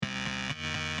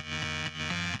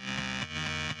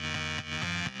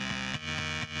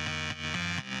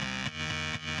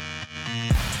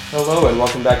Hello and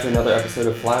welcome back to another episode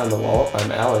of Fly on the Wall. I'm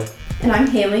Alec. And I'm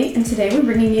Haley, and today we're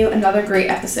bringing you another great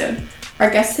episode. Our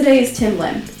guest today is Tim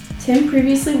Lim. Tim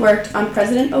previously worked on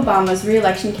President Obama's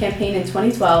re-election campaign in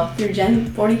 2012 through Gen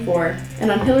 44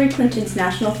 and on Hillary Clinton's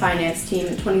national finance team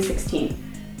in 2016.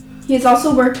 He has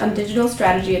also worked on digital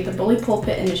strategy at the Bully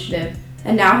Pulpit initiative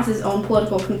and now has his own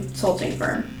political consulting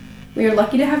firm. We are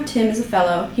lucky to have Tim as a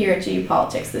fellow here at GU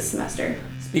Politics this semester.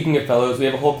 Speaking of fellows, we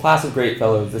have a whole class of great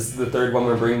fellows. This is the third one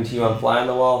we're bringing to you on Fly on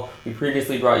the Wall. We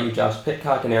previously brought you Josh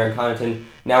Pitcock and Aaron Connaughton.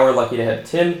 Now we're lucky to have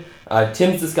Tim.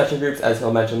 Tim's discussion groups, as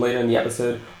he'll mention later in the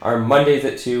episode, are Mondays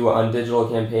at 2 on digital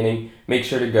campaigning. Make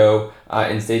sure to go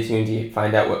and stay tuned to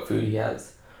find out what food he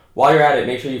has. While you're at it,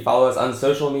 make sure you follow us on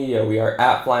social media. We are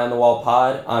at Fly on the Wall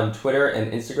Pod on Twitter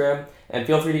and Instagram. And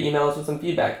feel free to email us with some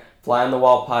feedback.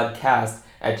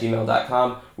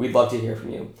 flyonthewallpodcast@gmail.com. We'd love to hear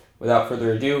from you. Without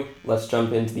further ado, let's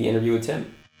jump into the interview with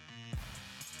Tim.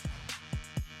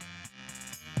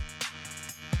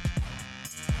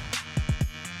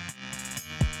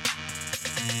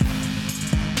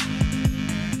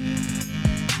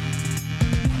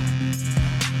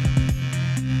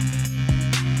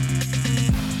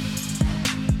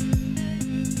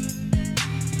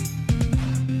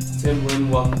 Tim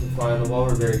Lim, welcome to Fly on the Wall.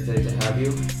 We're very excited to have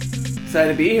you.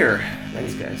 Excited to be here.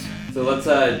 Thanks, guys. So let's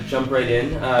jump right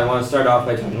in. I want to start off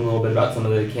by talking a little bit about some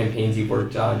of the campaigns you've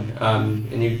worked on.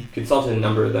 And you consulted a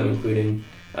number of them, including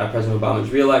President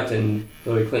Obama's re-elect and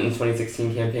Hillary Clinton's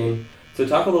 2016 campaign. So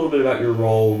talk a little bit about your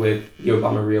role with the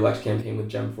Obama re-elect campaign with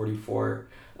Gen 44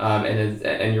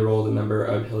 and your role as a member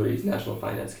of Hillary's National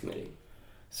Finance Committee.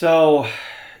 So,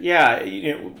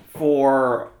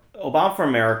 for Obama for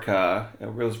America,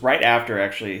 it was right after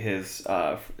actually his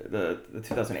the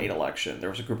 2008 election. There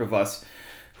was a group of us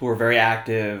who were very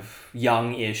active,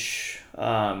 young-ish,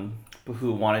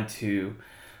 who wanted to,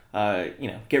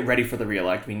 get ready for the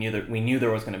re-elect. We knew there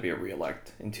was going to be a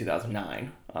re-elect in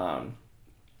 2009. So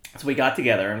we got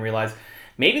together and realized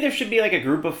maybe there should be like a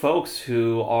group of folks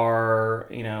who are,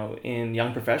 in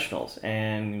young professionals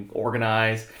and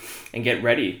organize and get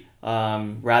ready,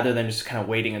 rather than just kind of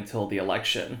waiting until the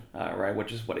election, right?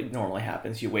 Which is what it normally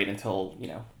happens. You wait until,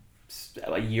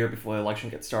 a year before the election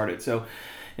gets started. So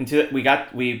we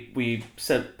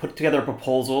put together a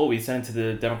proposal. We sent it to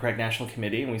the Democratic National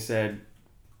Committee, and we said,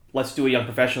 let's do a young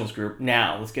professionals group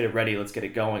now. Let's get it ready. Let's get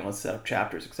it going. Let's set up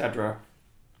chapters, etc.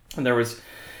 And there were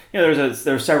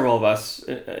several of us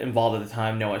involved at the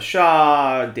time: Noah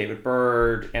Shaw, David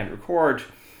Byrd, Andrew Corge,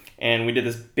 and we did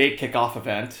this big kickoff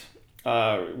event.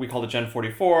 We called it Gen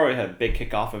 44. We had a big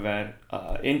kickoff event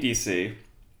in DC.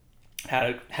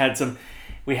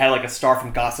 We had like a star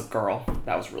from Gossip Girl.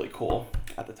 That was really cool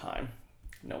at the time.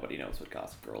 Nobody knows what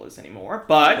Gossip Girl is anymore,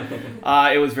 but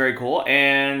it was very cool.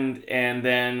 And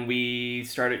then we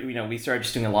started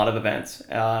just doing a lot of events,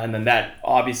 and then that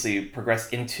obviously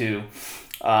progressed into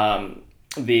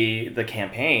the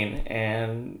campaign,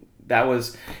 and that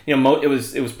was it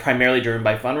was primarily driven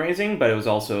by fundraising, but it was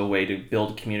also a way to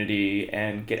build community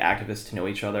and get activists to know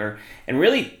each other and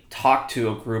really talk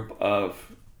to a group of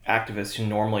activists who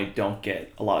normally don't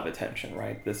get a lot of attention,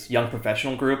 right? This young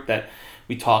professional group that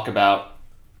we talk about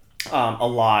a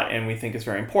lot and we think is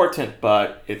very important,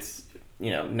 but it's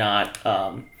not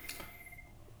sorry.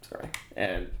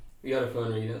 And we got a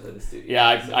phone ringing outside the studio.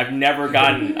 yeah, I've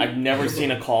never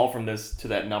seen a call from this to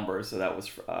that number, so that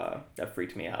was that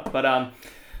freaked me out. But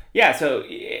so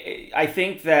I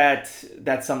think that's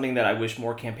something that I wish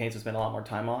more campaigns would spend a lot more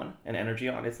time on and energy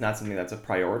on. It's not something that's a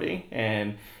priority,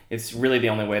 and it's really the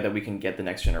only way that we can get the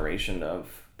next generation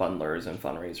of bundlers and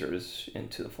fundraisers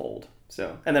into the fold.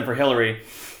 So, and then for Hillary,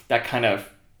 that kind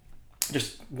of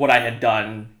just what I had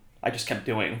done, I just kept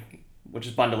doing, which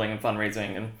is bundling and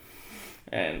fundraising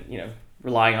and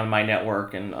relying on my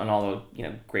network and on all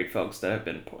the great folks that have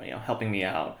been helping me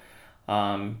out.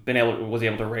 Was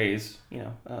able to raise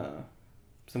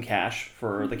some cash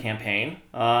for the campaign,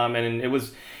 and it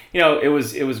was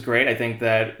great. I think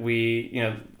that we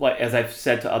as I've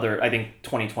said to I think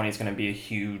 2020 is going to be a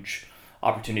huge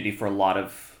opportunity for a lot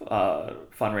of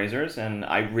fundraisers, and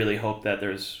I really hope that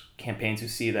there's campaigns who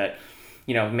see that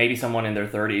maybe someone in their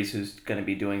 30s who's going to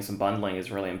be doing some bundling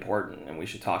is really important, and we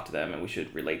should talk to them and we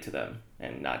should relate to them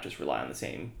and not just rely on the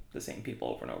same people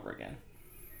over and over again.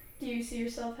 Do you see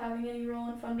yourself having any role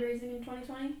in fundraising in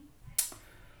 2020?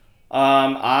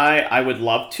 I would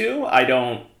love to. I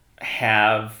don't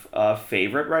have a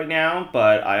favorite right now,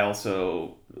 but I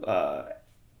also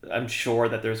I'm sure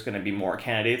that there's going to be more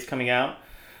candidates coming out.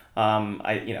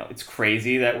 It's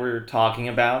crazy that we're talking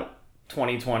about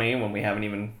 2020 when we haven't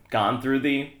even gone through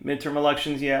the midterm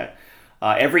elections yet.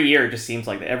 Every year it just seems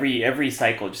like that. Every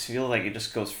cycle just feels like it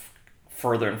just goes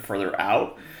further and further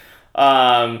out.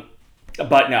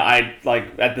 But no, I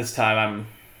like at this time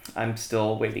I'm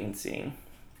still waiting and seeing.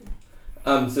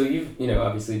 So you've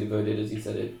obviously devoted, as you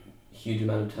said, a huge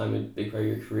amount of time, a big part of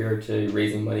your career, to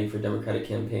raising money for Democratic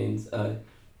campaigns. What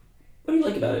do you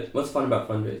like about it? What's fun about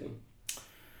fundraising?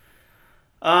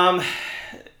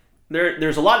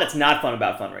 There's a lot that's not fun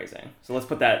about fundraising. So let's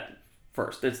put that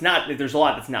first. There's a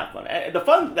lot that's not fun.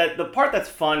 The part that's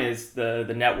fun is the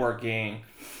networking,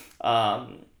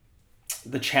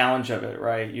 the challenge of it,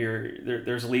 right?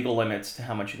 There's legal limits to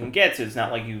how much you can get. So it's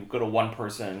not like you go to one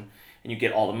person and you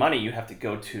get all the money. You have to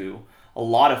go to a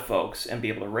lot of folks and be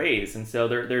able to raise. And so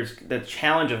there's the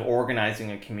challenge of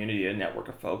organizing a community, a network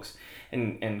of folks,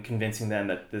 and convincing them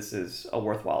that this is a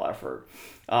worthwhile effort.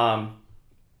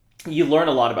 You learn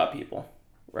a lot about people,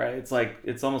 right?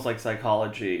 It's almost like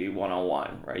psychology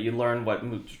 101, right? You learn what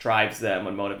drives them,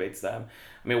 what motivates them.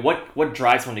 I mean, what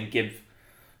drives someone to give,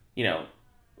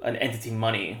 an entity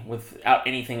money without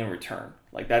anything in return?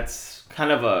 Like that's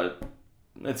kind of a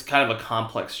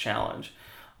complex challenge.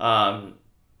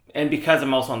 And because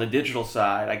I'm also on the digital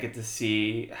side, I get to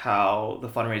see how the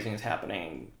fundraising is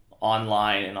happening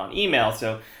online and on email.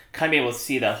 So kind of be able to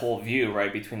see that whole view,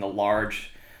 right, between the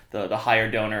higher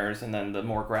donors and then the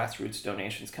more grassroots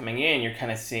donations coming in. You're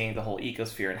kind of seeing the whole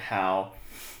ecosphere and how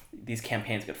these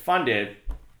campaigns get funded.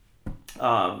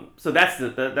 So that's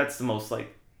the most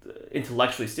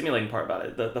intellectually stimulating part about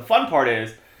it. The fun part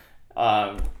is,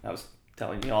 I was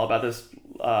telling you all about this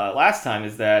last time,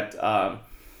 is that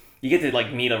you get to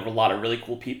meet a lot of really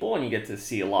cool people and you get to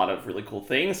see a lot of really cool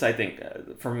things. I think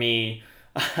for me,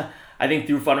 I think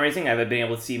through fundraising, I've been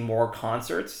able to see more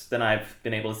concerts than I've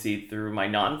been able to see through my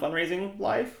non-fundraising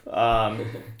life. And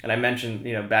I mentioned,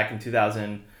 back in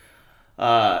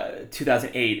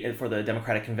 2008 for the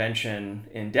Democratic Convention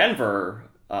in Denver,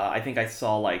 I think I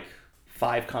saw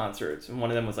 5 concerts, and one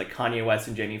of them was Kanye West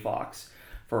and Jamie Foxx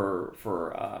for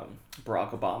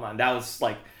Barack Obama, and that was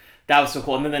so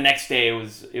cool. And then the next day it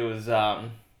was gosh,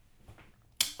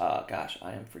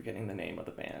 I am forgetting the name of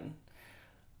the band.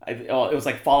 It was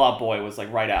Fall Out Boy was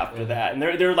right after that, and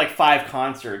there were 5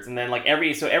 concerts, and then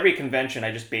every convention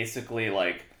I just basically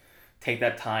take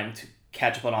that time to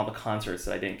catch up on all the concerts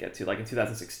that I didn't get to. In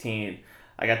 2016,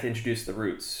 I got to introduce the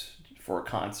Roots for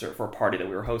a party that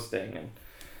we were hosting, and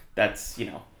that's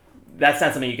not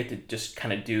something you get to just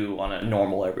kind of do on a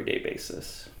normal everyday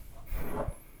basis.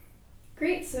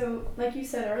 Great. So, like you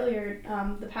said earlier,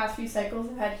 the past few cycles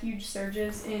have had huge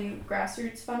surges in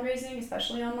grassroots fundraising,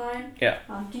 especially online. Yeah.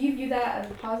 Do you view that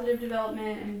as a positive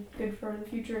development and good for the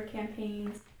future of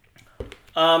campaigns?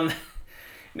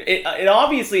 It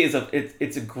obviously is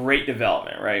it's a great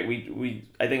development, right?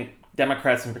 I think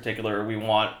Democrats in particular, we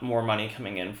want more money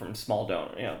coming in from small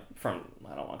donors, from,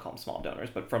 I don't want to call them small donors,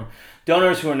 but from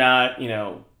donors who are not,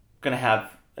 going to have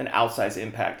an outsized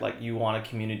impact. You want a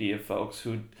community of folks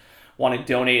who want to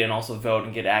donate and also vote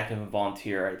and get active and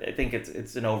volunteer. I think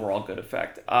it's an overall good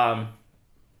effect. I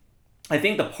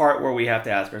think the part where we have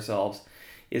to ask ourselves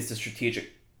is the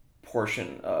strategic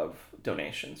portion of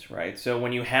donations, right? So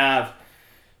when you have,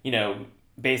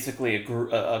 basically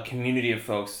a community of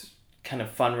folks kind of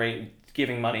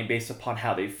giving money based upon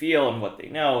how they feel and what they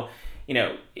know,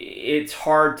 it's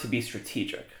hard to be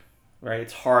strategic, right?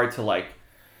 It's hard to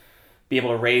be able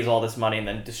to raise all this money and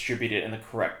then distribute it in the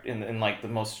correct, in the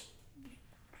most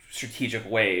strategic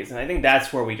ways. And I think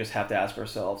that's where we just have to ask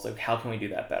ourselves, how can we do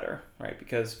that better, right?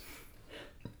 Because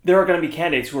there are going to be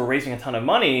candidates who are raising a ton of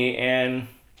money and,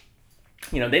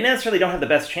 they necessarily don't have the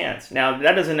best chance. Now,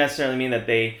 that doesn't necessarily mean that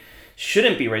they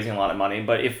shouldn't be raising a lot of money,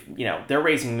 but if, they're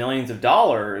raising millions of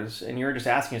dollars and you're just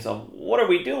asking yourself, what are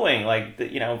we doing?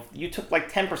 You took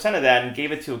 10% of that and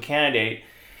gave it to a candidate,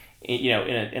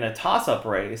 in a toss-up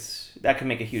race, that could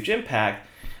make a huge impact.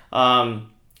 It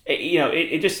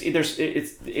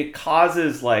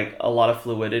causes a lot of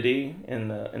fluidity in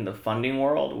the funding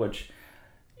world, which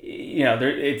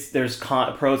there's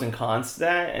pros and cons to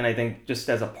that, and I think just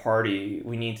as a party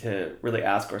we need to really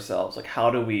ask ourselves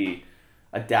how do we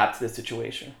adapt to this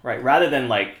situation, right? Rather than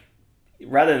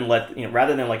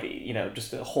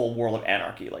just a whole world of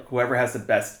anarchy, whoever has the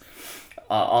best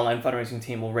online fundraising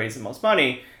team will raise the most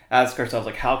money. Ask ourselves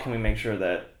how can we make sure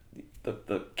that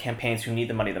the campaigns who need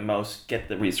the money the most get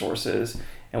the resources,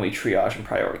 and we triage and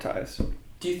prioritize.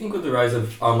 Do you think with the rise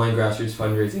of online grassroots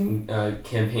fundraising,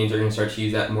 campaigns are going to start to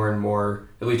use that more and more,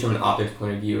 at least from an optics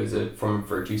point of view, as a form of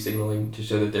virtue signaling to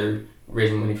show that they're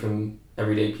raising money from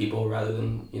everyday people rather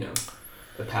than,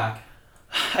 the PAC?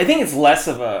 I think it's less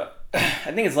of a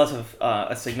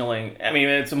signaling. I mean,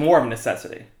 it's more of a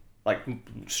necessity. like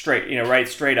straight, right,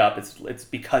 straight up. It's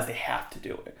because they have to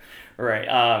do it, right?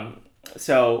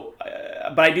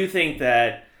 But I do think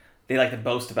that they like to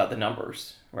boast about the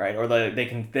numbers, right? Or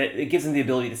it gives them the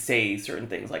ability to say certain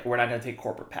things like, we're not going to take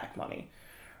corporate PAC money,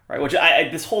 right? Which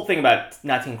this whole thing about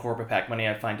not taking corporate PAC money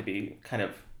I find to be kind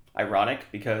of ironic,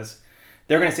 because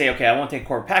they're going to say, okay, I won't take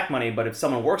corporate PAC money, but if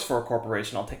someone works for a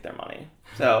corporation, I'll take their money.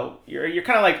 So you're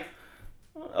kind of like,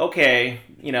 okay,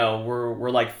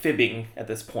 we're like fibbing at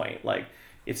this point. Like,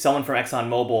 if someone from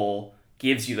ExxonMobil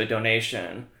gives you the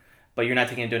donation, but you're not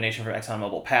taking a donation from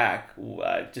ExxonMobil PAC,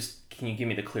 just can you give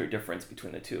me the clear difference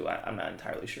between the two? I'm not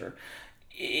entirely sure.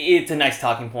 It's a nice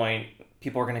talking point.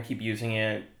 People are going to keep using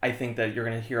it. I think that you're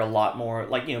going to hear a lot more,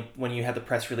 like, when you have the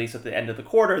press release at the end of the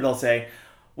quarter, they'll say,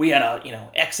 we had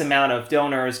X amount of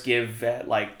donors give at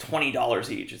like $20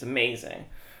 each. It's amazing.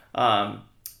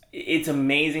 It's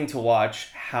amazing to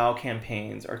watch how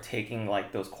campaigns are taking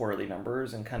like those quarterly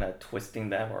numbers and kind of twisting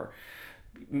them, or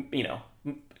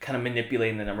kind of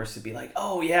manipulating the numbers to be like,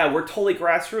 oh yeah, we're totally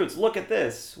grassroots, look at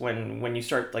this, when you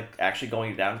start like actually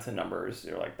going down to numbers,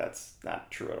 you're like, that's not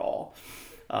true at all.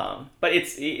 But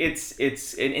it's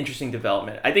an interesting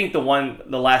development. I think the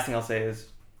last thing I'll say is,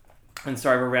 and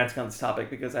sorry for ranting on this topic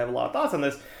because I have a lot of thoughts on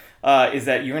this, is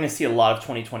that you're going to see a lot of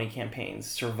 2020 campaigns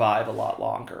survive a lot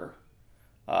longer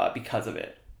because of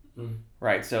it.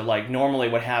 Right? So like normally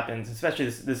what happens, especially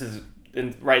this is,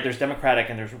 right, there's Democratic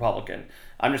and there's Republican.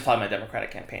 I'm just talking about Democratic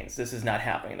campaigns. This is not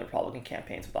happening in the Republican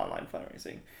campaigns with online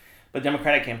fundraising. But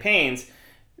Democratic campaigns,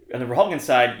 on the Republican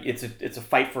side, it's a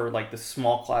fight for like the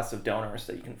small class of donors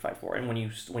that you can fight for, and when you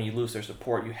lose their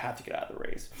support, you have to get out of the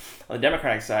race. On the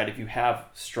Democratic side, if you have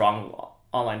strong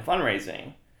online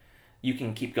fundraising, you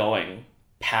can keep going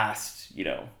past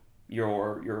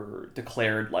your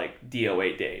declared like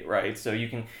DOA date, right? So you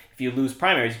can, if you lose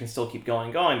primaries, you can still keep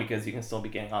going because you can still be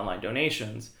getting online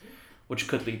donations, which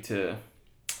could lead to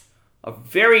a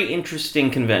very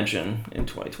interesting convention in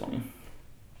 2020.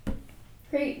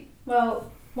 Great.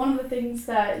 Well, one of the things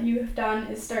that you have done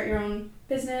is start your own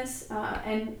business,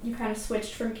 and you kind of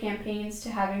switched from campaigns to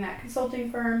having that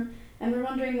consulting firm, and we're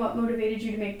wondering what motivated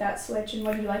you to make that switch and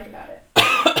what do you like about it?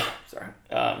 Sorry.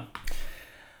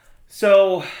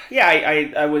 So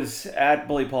yeah, I was at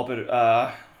Bully Pulpit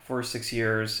for 6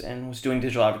 years and was doing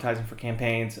digital advertising for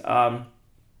campaigns, and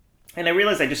I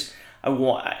realized I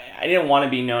didn't want to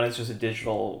be known as just a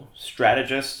digital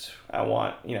strategist. I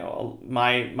want,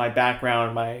 my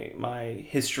background, my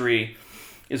history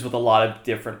is with a lot of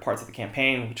different parts of the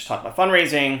campaign. We just talked about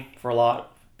fundraising for a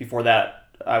lot. Before that,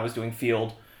 I was doing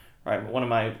field, right? One of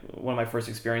my first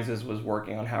experiences was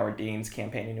working on Howard Dean's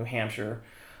campaign in New Hampshire,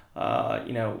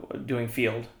 doing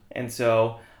field. And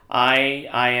so I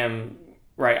am,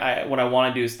 right, what I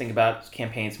want to do is think about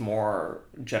campaigns more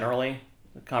generally,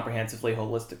 comprehensively,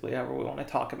 holistically, however we want to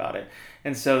talk about it.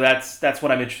 And so that's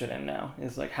what I'm interested in now,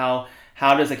 is like how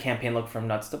does a campaign look from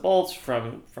nuts to bolts,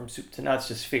 from soup to nuts,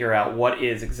 just figure out what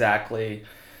is exactly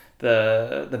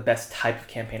the best type of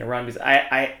campaign to run. Because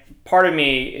I part of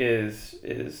me has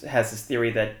this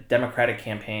theory that Democratic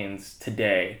campaigns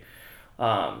today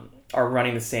are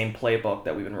running the same playbook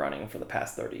that we've been running for the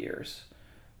past 30 years,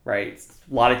 right?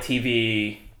 A lot of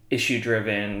TV, issue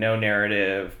driven, no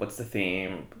narrative, what's the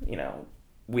theme,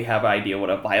 we have an idea what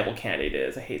a viable candidate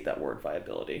is. I hate that word,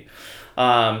 viability.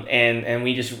 And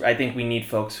I think we need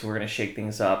folks who are going to shake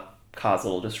things up, cause a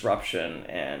little disruption,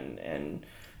 and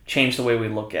change the way we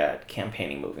look at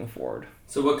campaigning moving forward.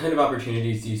 So what kind of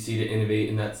opportunities do you see to innovate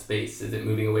in that space? Is it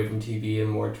moving away from TV and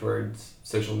more towards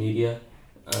social media?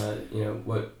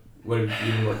 What have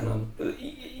you been working on?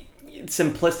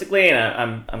 Simplistically,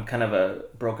 and I'm kind of a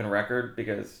broken record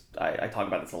because I talk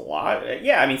about this a lot.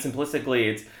 Yeah, I mean, simplistically,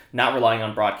 it's not relying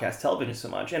on broadcast television so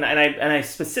much, and I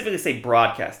specifically say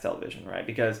broadcast television, right?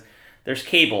 Because there's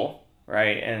cable,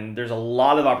 right, and there's a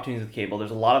lot of opportunities with cable.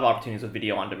 There's a lot of opportunities with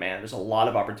video on demand. There's a lot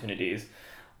of opportunities,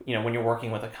 when you're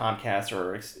working with a Comcast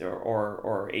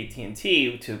or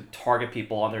AT&T to target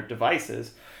people on their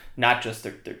devices, not just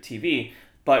their TV.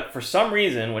 But for some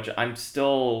reason, which I'm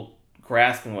still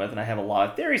grasping with, and I have a lot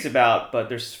of theories about, but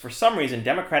for some reason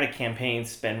Democratic campaigns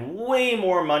spend way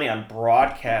more money on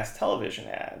broadcast television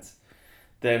ads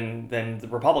than the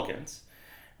Republicans,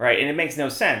 right? And it makes no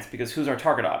sense, because who's our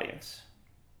target audience,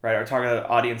 right? Our target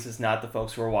audience is not the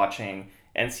folks who are watching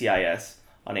NCIS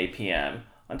on 8 p.m.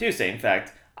 on Tuesday. In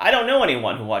fact, I don't know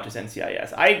anyone who watches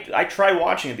NCIS. I tried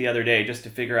watching it the other day just to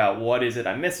figure out what is it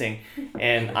I'm missing,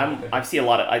 and I see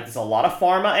there's a lot of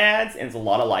pharma ads and there's a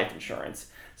lot of life insurance.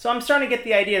 So I'm starting to get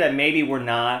the idea that maybe we're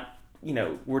not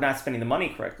we're not spending the money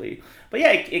correctly. But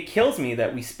yeah, it kills me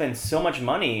that we spend so much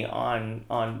money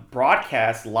on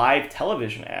broadcast live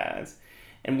television ads,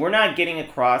 and we're not getting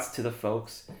across to the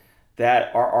folks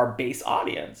that are our base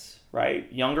audience,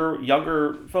 right?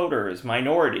 Younger voters,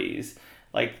 minorities.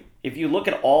 Like, if you look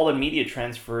at all the media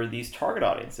trends for these target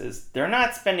audiences, they're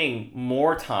not spending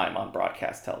more time on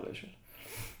broadcast television,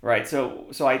 right? So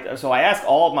I asked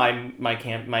all of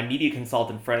my media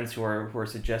consultant friends who are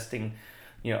suggesting,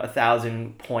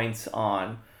 1,000 points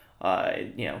on,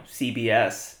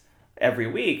 CBS every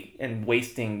week and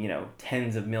wasting,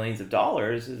 tens of millions of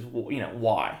dollars is,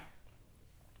 why?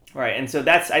 Right. And so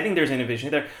I think there's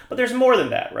innovation there, but there's more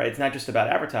than that, right? It's not just about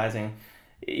advertising.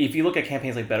 If you look at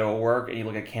campaigns like Better at Work and you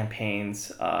look at campaigns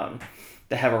that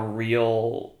have a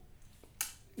real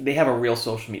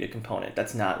social media component,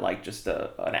 that's not like just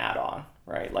an add-on,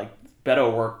 right? Like Better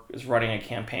at Work is running a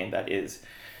campaign that is,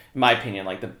 in my opinion,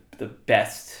 like the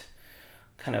best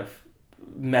kind of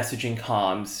messaging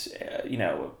comms,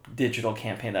 digital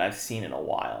campaign that I've seen in a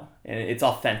while. And it's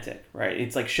authentic, right?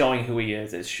 It's like showing who he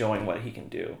is, it's showing what he can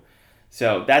do.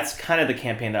 So that's kind of the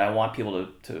campaign that I want people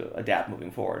to adapt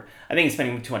moving forward. I think he's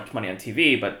spending too much money on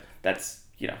TV, but that's,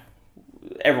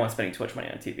 everyone's spending too much money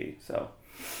on TV.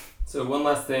 So one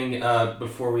last thing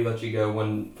before we let you go,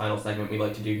 one final segment we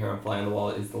like to do here on Fly on the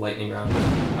Wall is the lightning round. So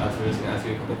we're just going to ask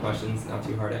you a couple questions, not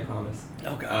too hard, I promise.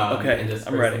 Oh, God. Okay, and just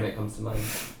I'm ready. Thing that comes to mind.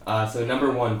 So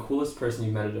number one, coolest person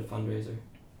you met at a fundraiser?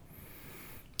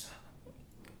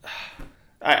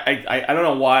 I don't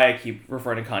know why I keep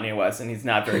referring to Kanye West, and he's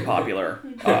not very popular.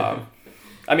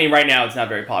 Right now it's not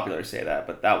very popular to say that,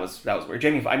 but that was weird.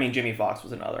 Jimmy Fox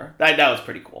was another. That was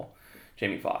pretty cool.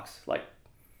 Jamie Foxx,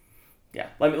 yeah.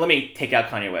 Let me take out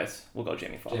Kanye West. We'll go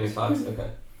Jamie Foxx. Jamie Foxx,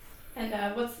 okay.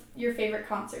 And what's your favorite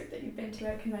concert that you've been to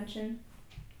at convention?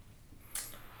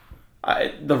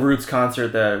 The Roots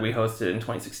concert that we hosted in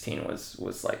 2016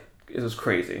 was like, it was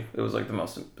crazy. It was like the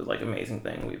most amazing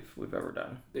thing we've ever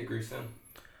done. Big Grease fan.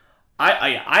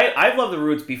 I've loved the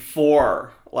Roots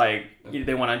before they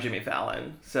went on Jimmy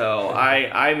Fallon. So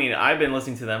I've been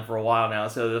listening to them for a while now.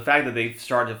 So the fact that they've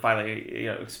started to finally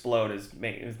explode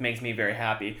makes me very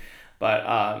happy.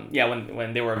 But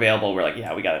when they were available, we're like,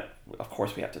 yeah, of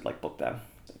course we have to book them.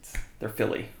 They're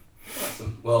Philly.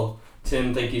 Awesome. Well,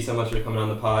 Tim, thank you so much for coming on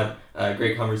the pod.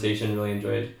 Great conversation. Really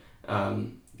enjoyed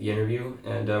the interview,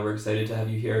 and we're excited to have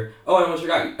you here. Oh, I almost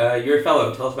forgot. You're a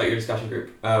fellow. Tell us about your discussion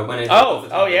group.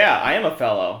 Yeah, I am a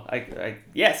fellow.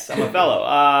 Yes, I'm a fellow.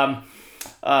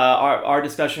 Our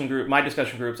discussion group, my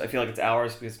discussion groups, I feel like it's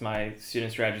ours because my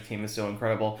student strategy team is so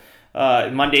incredible.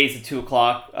 Mondays at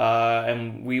 2:00,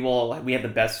 and we have the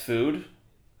best food,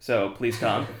 so please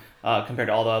come. Compared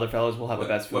to all the other fellows, we'll have the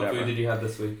best food ever. What food did you have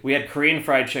this week? We had Korean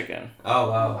fried chicken. Oh,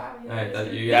 wow. Wow, All right,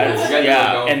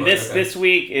 and this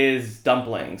week is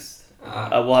dumplings.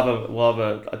 We'll have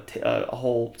a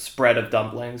whole spread of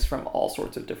dumplings from all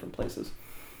sorts of different places.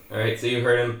 All right, so you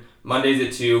heard him. Mondays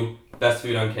at 2, best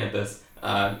food on campus.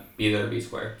 Be there, be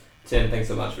square. Tim, thanks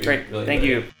so much. Great, thank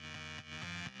you.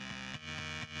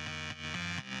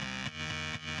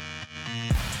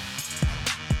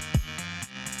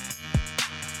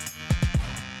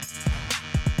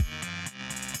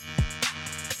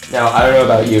 Now, I don't know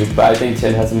about you, but I think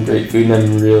Tim has some great food, and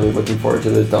I'm really looking forward to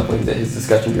those dumplings at his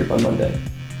discussion group on Monday.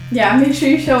 Yeah, make sure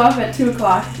you show up at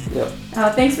 2:00.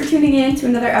 Yep. Thanks for tuning in to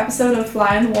another episode of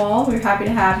Fly on the Wall. We're happy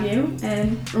to have you.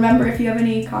 And remember, if you have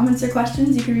any comments or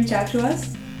questions, you can reach out to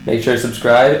us. Make sure to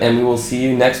subscribe, and we will see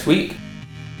you next week.